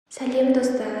Сәлем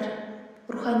достар,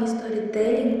 рухани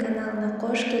каналына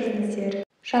қош келдіңіздер.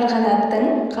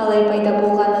 Жарқанаттың қалай пайда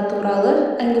болғаны туралы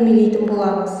әңгімелейтін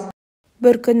боламыз.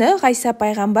 Бір күні Ғайса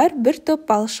пайғамбар бір топ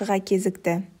балықшыға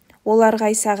кезікті. Олар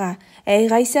Ғайсаға: "Әй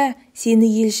Ғайса,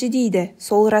 сені елші дейді,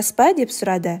 сол рас па?" деп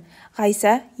сұрады.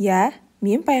 Ғайса: "Я,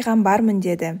 мен пайғамбармын"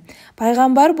 деді.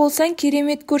 "Пайғамбар болсаң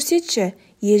керемет көрсетші,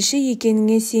 елші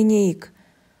екеніңе сенейік.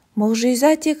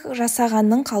 Мұғжиза тек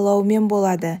жасағанның қалауымен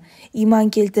болады. Иман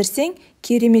келтірсең,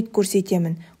 керемет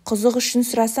көрсетемін. Қызық үшін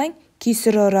сұрасаң,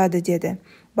 кесір ұрады" деді.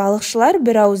 Балықшылар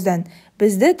бір ауыздан: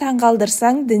 "Бізді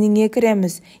таңғалдырсаң, дініңе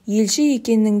кіреміз, елші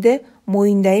екеніңді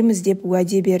мойындаймыз" деп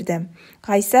уәде берді.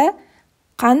 Ғайса: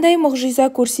 "Қандай мұғжиза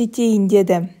көрсетейін"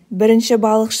 деді. Бірінші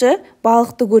балықшы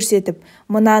балықты көрсетіп: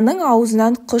 "Мынаның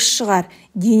аузынан құс шығар,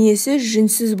 денесі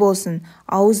жүнсіз болсын,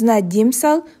 аузына дем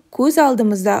сал, көз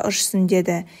алдымызда ұшсын"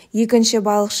 деді. Екінші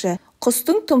балықшы: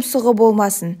 "Құстың тұмсығы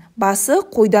болмасын, басы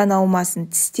қойдан аумасын,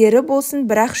 тістері болсын,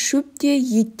 бірақ шөп те,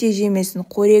 ет те жемесін,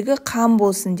 қорегі қан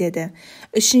болсын" деді.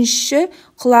 Үшінші: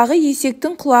 "Құлағы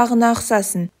есектің құлағына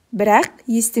ұқсасын, бірақ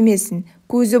естімесін,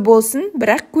 көзі болсын,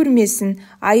 бірақ көрмесін,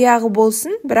 аяғы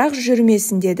болсын, бірақ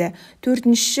жүрмесін" деді.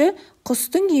 Төртінші: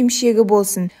 "Құстың емшегі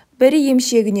болсын, бір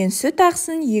емшегінен сүт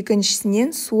ақсын,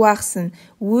 екіншісінен су ақсын,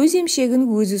 өз емшегін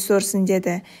өзі сорсын"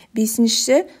 деді.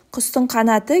 Бесінші: "Құстың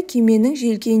қанаты кеменің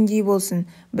желкеніндей болсын,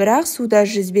 бірақ суда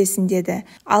жүзбесін" деді.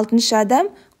 Алтыншы адам: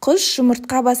 "Құс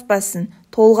жұмыртқа баспасын,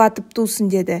 толғатып тусын"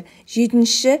 деді.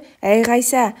 Жетінші: "Әй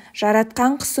Ғайса,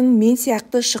 жаратқан құсың мен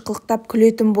сияқты шықылықтап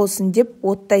күлетін болсын" деп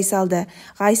оттай салды.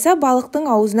 Ғайса балықтың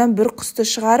аузынан бір құсты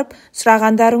шығарып: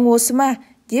 "Сұрағандарың осы ма?"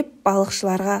 деп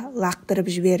балықшыларға лақтырып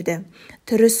жіберді.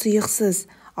 Түрі сұйықсыз,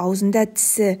 аузында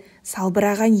тісі,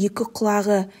 салбыраған екі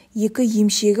құлағы, екі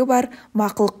емшегі бар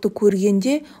мақұлықты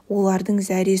көргенде олардың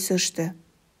зәресі ұшты.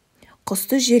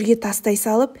 Құсты жерге тастай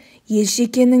салып: "Елші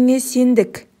екеніңе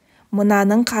сендік.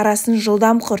 Мынаның қарасын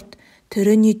жылдам құрт,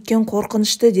 түрі неткен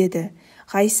қорқынышты" деді.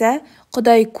 Ғайса: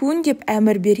 "Құдай көн" деп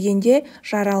әмір бергенде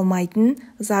жаралмайтын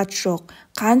зат жоқ.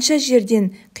 Қанша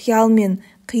жерден қиялмен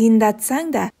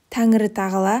қиындатсаң да, Тәңірі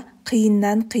тағала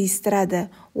қиыннан қиыстырады.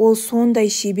 Ол сондай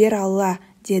шебер Алла"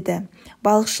 деді.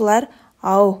 Балықшылар: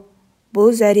 "Ау,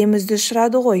 бұл зәремізді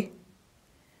ұшырады ғой.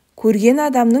 Көрген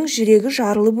адамның жүрегі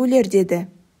жарылып өлер" деді.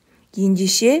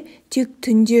 "Ендеше тек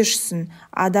түнде ұшсын,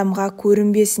 адамға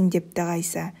көрінбесін" депті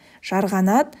Ғайса.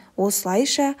 Жарғанат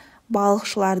осылайша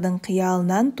балықшылардың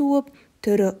қиялынан туып,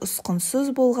 түрі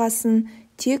ұсқынсыз болғасын,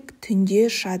 тек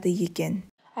түнде ұшады екен.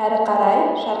 Әрі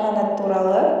қарай Жарқанат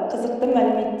туралы қызықты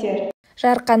мәліметтер.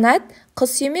 Жарқанат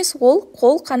құс емес, ол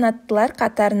қолқанаттылар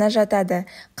қатарына жатады.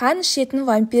 Қан ішетін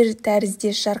вампир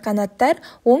тәріздес жарқанаттар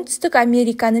оңтүстік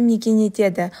Американы мекен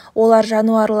етеді. Олар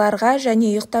жануарларға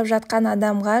және ұйықтап жатқан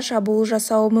адамға шабуыл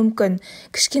жасауы мүмкін.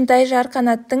 Кішкентай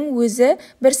жарқанаттың өзі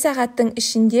бір сағаттың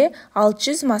ішінде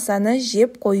 600 масаны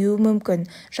жеп қоюы мүмкін.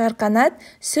 Жарқанат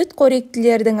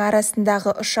сүтқоректілердің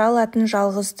арасындағы ұша алатын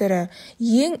жалғыз түрі.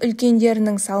 Ең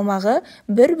үлкендерінің салмағы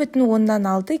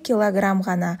 1,6 килограмм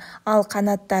ғана, ал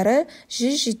қанаттары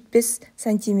 170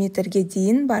 сантиметрге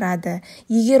дейін барады.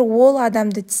 Егер ол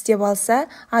адамды тістеп алса,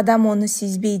 адам оны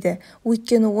сезбейді,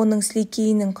 өйткені оның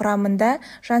сілекейінің құрамында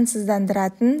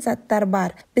жансыздандыратын заттар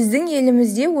бар. Біздің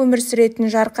елімізде өмір сүретін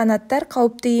жарқанаттар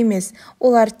қауіпті емес,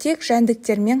 олар тек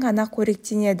жәндіктермен ғана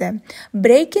қоректенеді.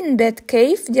 Breaking Bad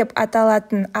Cave деп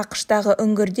аталатын ақштағы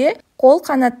үңгірде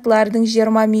қолқанаттылардың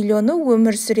 20 миллионы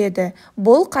өмір сүреді.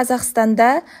 Бұл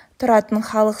Қазақстанда тұратын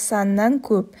халық санынан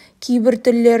көп. Кейбір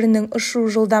түрлерінің ұшу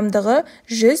жылдамдығы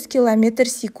 100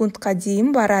 км/секундқа дейін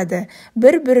барады.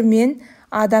 Бір-бірімен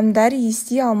адамдар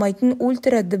естей алмайтын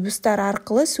ультрадыбыстар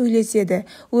арқылы сөйлеседі.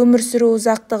 Өмір сүру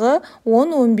ұзақтығы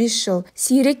 10-15 жыл.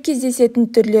 Сирек кездесетін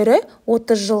түрлері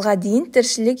 30 жылға дейін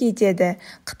тіршілік етеді.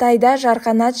 Қытайда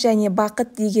жарқанат және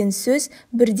бақыт деген сөз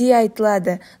бірдей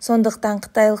айтылады. Сондықтан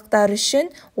қытайлықтар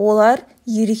үшін олар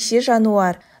ерекше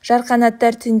жануар.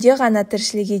 Жарқанаттар түнде ғана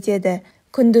тіршілік етеді.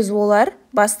 Күндіз олар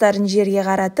бастарын жерге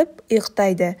қаратып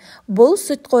ұйықтайды. Бұл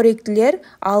сүтқоректілер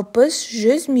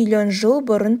 60-100 миллион жыл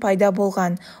бұрын пайда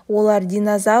болған. Олар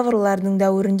динозаврлардың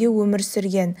дәуірінде өмір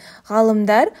сүрген.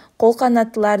 Ғалымдар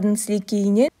қолқанаттылардың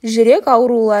сілекейінен жүрек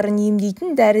ауруларын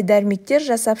емдейтін дәрі-дәрмектер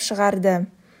жасап шығарды.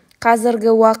 Қазіргі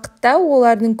уақытта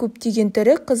олардың көптеген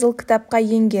түрі қызыл кітапқа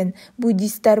енген.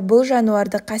 Буддисттар бұл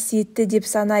жануарды қасиетті деп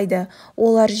санайды.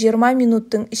 Олар 20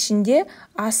 минуттың ішінде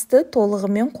асты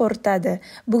толығымен қорытады.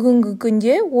 Бүгінгі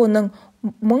күнде оның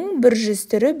 1100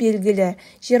 түрі белгілі.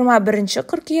 21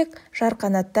 қыркүйек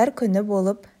Жарқанаттар күні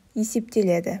болып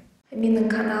есептеледі. Менің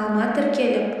каналыма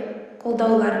тіркеліп,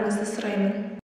 қолдауларыңызды сұраймын.